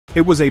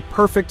It was a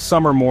perfect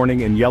summer morning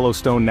in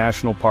Yellowstone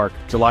National Park,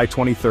 July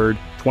 23,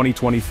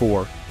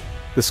 2024.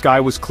 The sky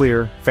was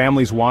clear,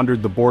 families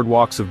wandered the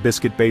boardwalks of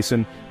Biscuit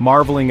Basin,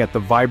 marveling at the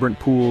vibrant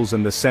pools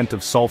and the scent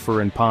of sulfur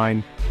and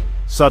pine.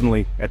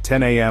 Suddenly, at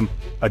 10 a.m.,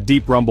 a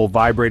deep rumble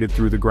vibrated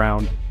through the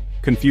ground.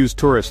 Confused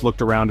tourists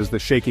looked around as the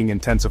shaking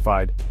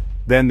intensified.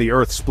 Then the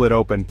earth split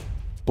open.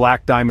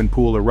 Black Diamond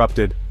Pool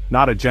erupted,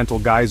 not a gentle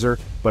geyser,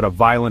 but a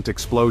violent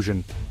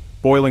explosion.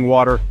 Boiling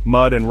water,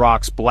 mud and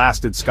rocks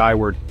blasted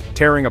skyward,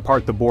 tearing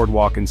apart the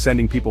boardwalk and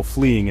sending people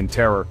fleeing in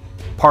terror.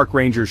 Park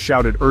rangers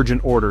shouted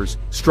urgent orders,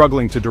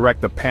 struggling to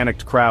direct the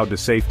panicked crowd to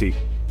safety.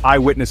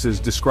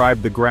 Eyewitnesses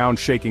described the ground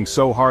shaking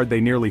so hard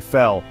they nearly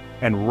fell,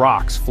 and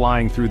rocks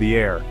flying through the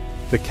air.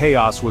 The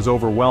chaos was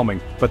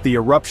overwhelming, but the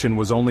eruption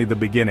was only the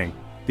beginning.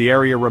 The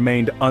area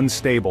remained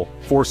unstable,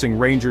 forcing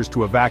rangers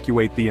to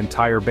evacuate the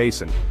entire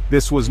basin.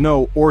 This was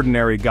no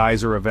ordinary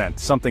geyser event,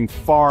 something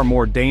far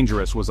more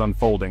dangerous was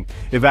unfolding.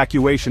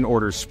 Evacuation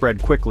orders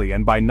spread quickly,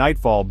 and by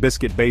nightfall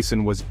Biscuit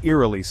Basin was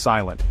eerily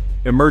silent.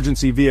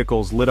 Emergency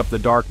vehicles lit up the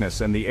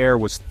darkness and the air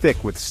was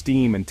thick with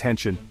steam and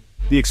tension.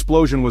 The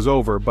explosion was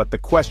over, but the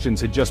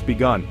questions had just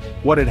begun.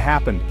 What had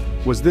happened?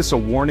 Was this a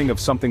warning of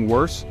something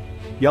worse?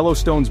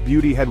 Yellowstone's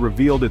beauty had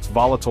revealed its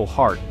volatile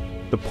heart.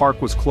 The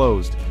park was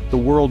closed. The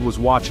world was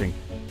watching.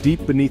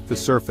 Deep beneath the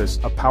surface,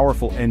 a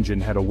powerful engine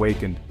had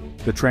awakened.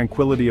 The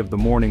tranquility of the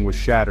morning was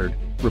shattered,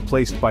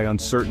 replaced by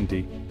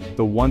uncertainty.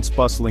 The once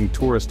bustling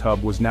tourist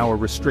hub was now a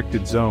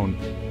restricted zone.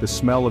 The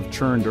smell of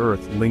churned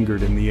earth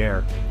lingered in the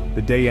air.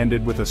 The day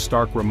ended with a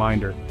stark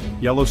reminder.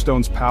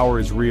 Yellowstone's power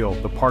is real.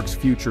 The park's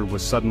future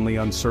was suddenly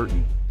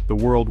uncertain. The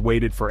world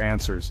waited for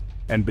answers,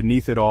 and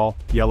beneath it all,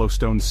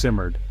 Yellowstone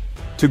simmered.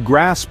 To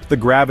grasp the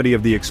gravity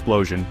of the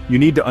explosion, you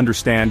need to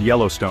understand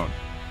Yellowstone.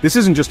 This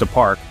isn't just a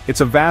park,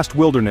 it's a vast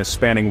wilderness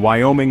spanning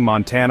Wyoming,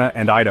 Montana,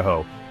 and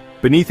Idaho.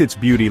 Beneath its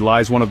beauty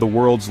lies one of the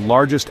world's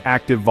largest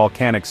active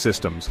volcanic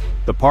systems.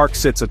 The park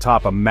sits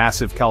atop a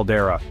massive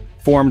caldera,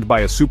 formed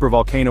by a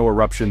supervolcano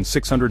eruption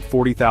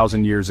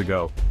 640,000 years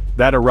ago.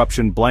 That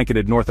eruption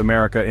blanketed North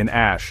America in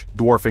ash,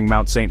 dwarfing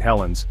Mount St.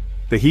 Helens.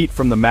 The heat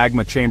from the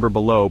magma chamber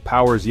below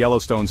powers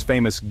Yellowstone's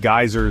famous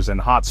geysers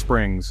and hot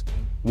springs.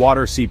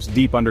 Water seeps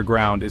deep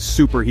underground, is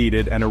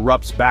superheated, and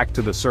erupts back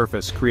to the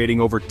surface,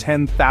 creating over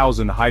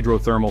 10,000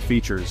 hydrothermal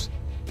features.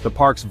 The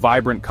park's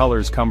vibrant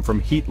colors come from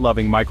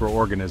heat-loving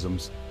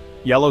microorganisms.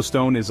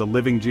 Yellowstone is a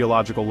living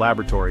geological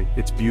laboratory.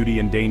 Its beauty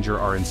and danger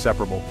are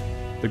inseparable.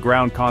 The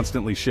ground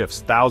constantly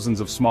shifts. Thousands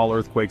of small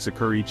earthquakes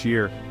occur each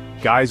year.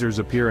 Geysers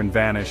appear and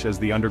vanish as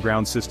the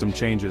underground system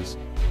changes.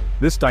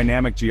 This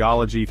dynamic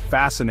geology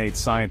fascinates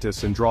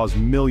scientists and draws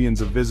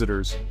millions of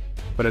visitors.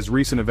 But as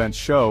recent events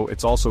show,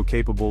 it's also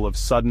capable of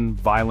sudden,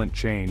 violent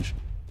change.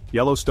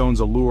 Yellowstone's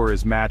allure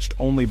is matched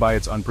only by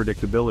its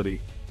unpredictability.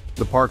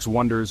 The park's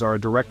wonders are a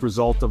direct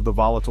result of the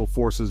volatile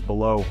forces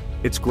below.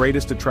 Its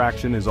greatest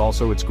attraction is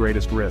also its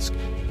greatest risk.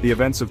 The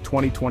events of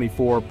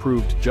 2024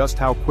 proved just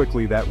how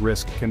quickly that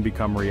risk can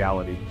become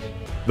reality.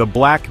 The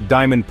Black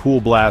Diamond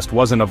Pool blast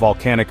wasn't a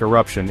volcanic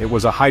eruption, it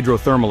was a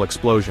hydrothermal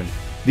explosion.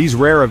 These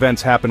rare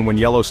events happen when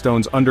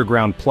Yellowstone's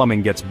underground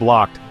plumbing gets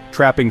blocked,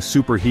 trapping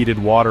superheated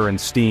water and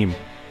steam.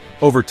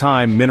 Over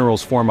time,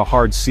 minerals form a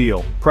hard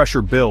seal,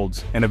 pressure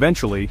builds, and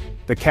eventually,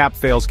 the cap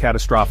fails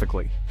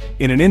catastrophically.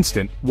 In an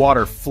instant,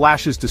 water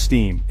flashes to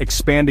steam,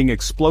 expanding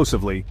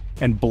explosively,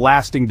 and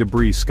blasting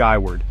debris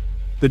skyward.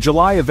 The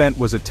July event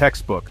was a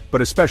textbook,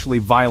 but especially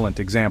violent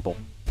example.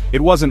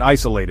 It wasn't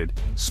isolated.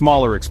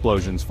 Smaller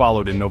explosions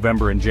followed in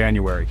November and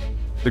January.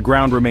 The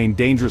ground remained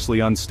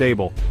dangerously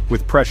unstable,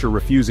 with pressure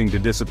refusing to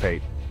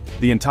dissipate.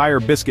 The entire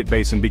Biscuit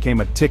Basin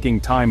became a ticking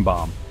time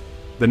bomb.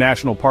 The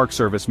National Park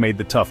Service made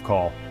the tough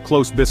call: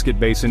 close Biscuit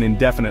Basin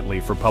indefinitely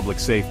for public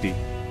safety.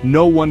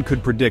 No one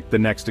could predict the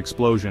next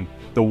explosion.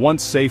 The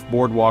once safe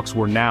boardwalks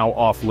were now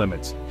off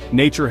limits.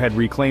 Nature had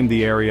reclaimed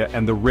the area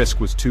and the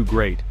risk was too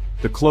great.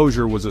 The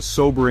closure was a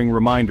sobering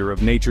reminder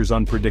of nature's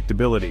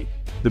unpredictability.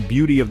 The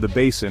beauty of the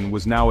basin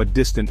was now a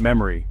distant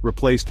memory,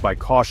 replaced by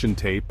caution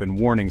tape and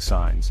warning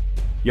signs.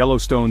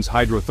 Yellowstone's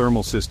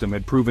hydrothermal system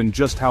had proven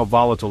just how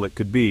volatile it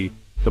could be.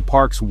 The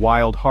park's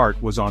wild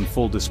heart was on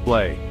full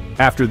display.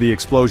 After the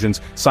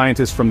explosions,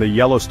 scientists from the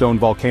Yellowstone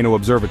Volcano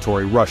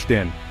Observatory rushed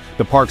in.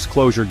 The park's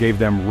closure gave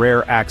them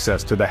rare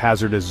access to the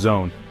hazardous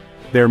zone.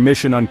 Their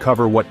mission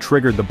uncovered what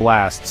triggered the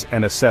blasts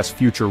and assess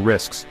future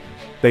risks.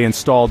 They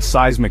installed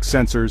seismic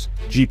sensors,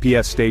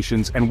 GPS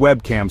stations, and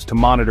webcams to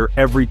monitor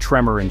every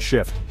tremor and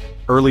shift.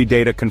 Early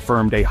data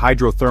confirmed a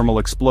hydrothermal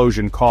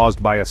explosion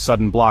caused by a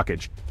sudden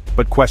blockage.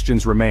 But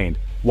questions remained.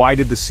 Why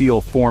did the seal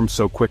form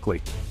so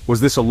quickly?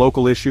 Was this a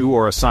local issue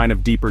or a sign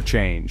of deeper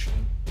change?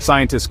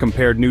 Scientists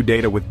compared new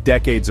data with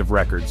decades of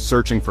records,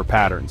 searching for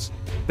patterns.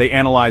 They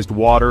analyzed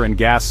water and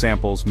gas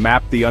samples,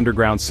 mapped the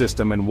underground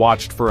system, and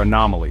watched for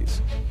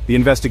anomalies. The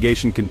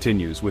investigation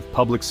continues, with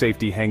public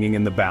safety hanging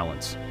in the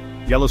balance.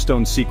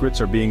 Yellowstone's secrets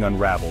are being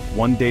unraveled,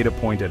 one data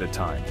point at a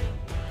time.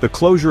 The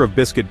closure of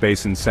Biscuit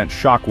Basin sent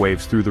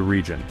shockwaves through the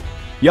region.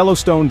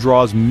 Yellowstone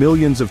draws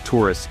millions of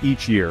tourists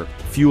each year,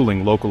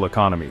 fueling local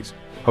economies.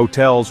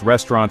 Hotels,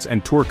 restaurants,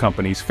 and tour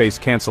companies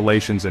faced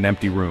cancellations and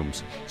empty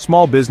rooms.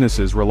 Small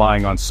businesses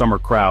relying on summer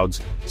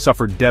crowds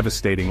suffered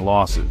devastating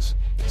losses.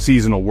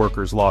 Seasonal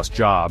workers lost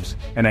jobs,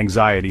 and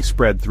anxiety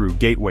spread through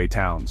gateway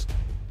towns.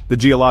 The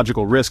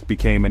geological risk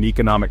became an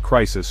economic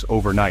crisis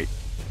overnight.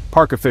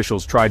 Park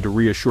officials tried to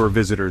reassure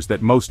visitors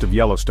that most of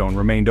Yellowstone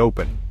remained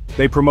open.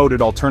 They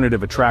promoted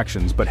alternative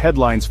attractions, but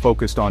headlines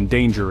focused on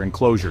danger and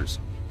closures.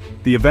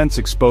 The events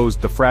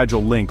exposed the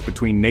fragile link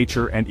between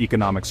nature and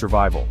economic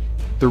survival.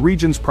 The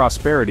region's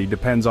prosperity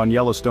depends on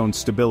Yellowstone's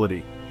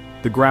stability.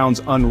 The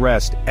ground's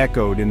unrest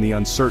echoed in the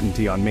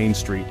uncertainty on Main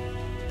Street.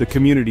 The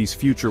community's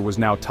future was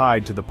now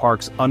tied to the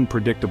park's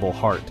unpredictable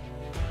heart.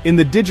 In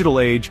the digital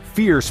age,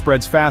 fear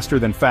spreads faster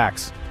than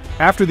facts.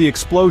 After the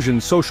explosion,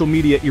 social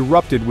media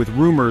erupted with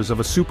rumors of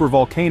a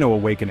supervolcano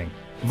awakening.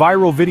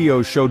 Viral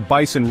videos showed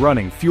bison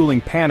running, fueling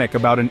panic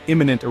about an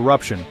imminent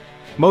eruption.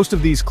 Most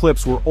of these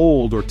clips were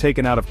old or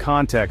taken out of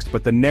context,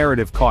 but the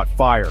narrative caught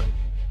fire.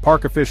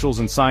 Park officials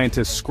and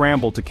scientists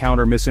scrambled to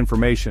counter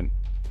misinformation.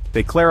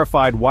 They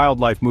clarified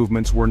wildlife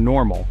movements were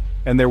normal,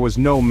 and there was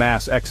no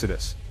mass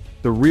exodus.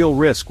 The real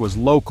risk was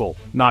local,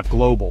 not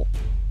global.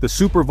 The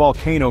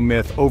supervolcano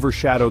myth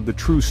overshadowed the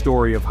true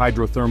story of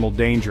hydrothermal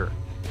danger.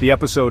 The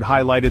episode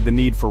highlighted the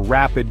need for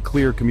rapid,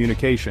 clear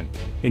communication.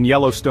 In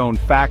Yellowstone,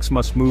 facts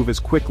must move as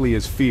quickly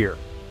as fear.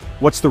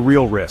 What's the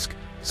real risk?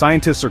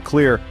 Scientists are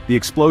clear, the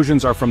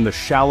explosions are from the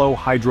shallow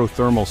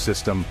hydrothermal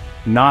system,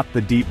 not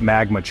the deep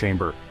magma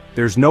chamber.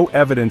 There's no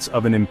evidence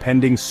of an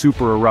impending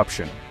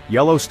supereruption.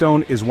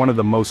 Yellowstone is one of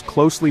the most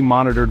closely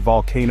monitored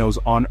volcanoes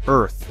on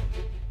Earth.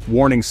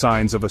 Warning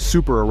signs of a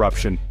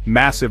supereruption,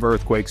 massive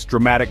earthquakes,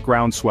 dramatic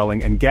ground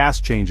swelling, and gas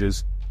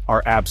changes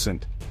are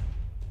absent.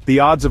 The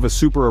odds of a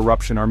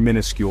supereruption are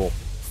minuscule,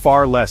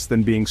 far less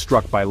than being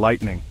struck by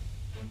lightning.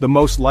 The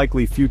most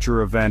likely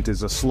future event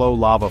is a slow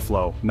lava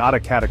flow, not a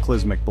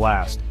cataclysmic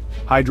blast.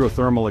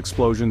 Hydrothermal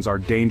explosions are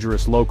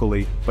dangerous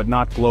locally, but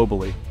not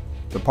globally.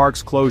 The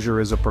park's closure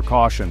is a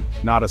precaution,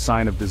 not a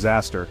sign of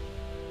disaster.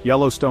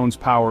 Yellowstone's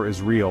power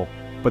is real,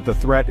 but the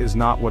threat is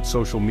not what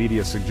social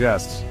media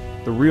suggests.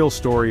 The real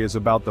story is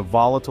about the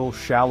volatile,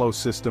 shallow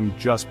system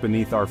just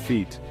beneath our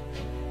feet.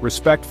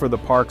 Respect for the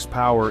park's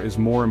power is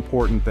more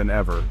important than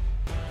ever.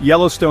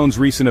 Yellowstone's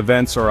recent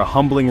events are a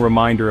humbling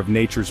reminder of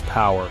nature's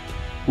power.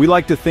 We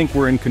like to think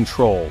we're in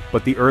control,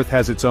 but the Earth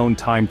has its own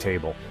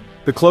timetable.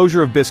 The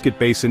closure of Biscuit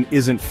Basin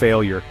isn't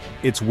failure,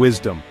 it's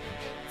wisdom.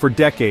 For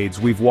decades,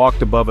 we've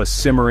walked above a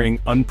simmering,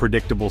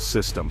 unpredictable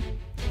system.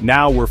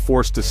 Now we're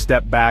forced to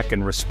step back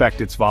and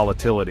respect its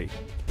volatility.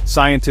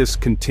 Scientists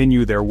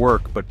continue their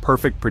work, but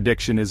perfect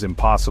prediction is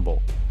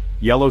impossible.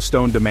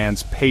 Yellowstone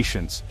demands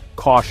patience,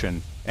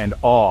 caution, and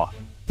awe.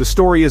 The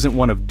story isn't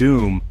one of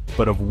doom,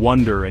 but of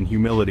wonder and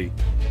humility.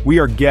 We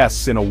are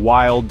guests in a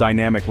wild,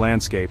 dynamic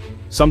landscape.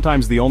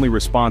 Sometimes the only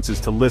response is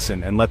to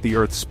listen and let the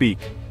Earth speak.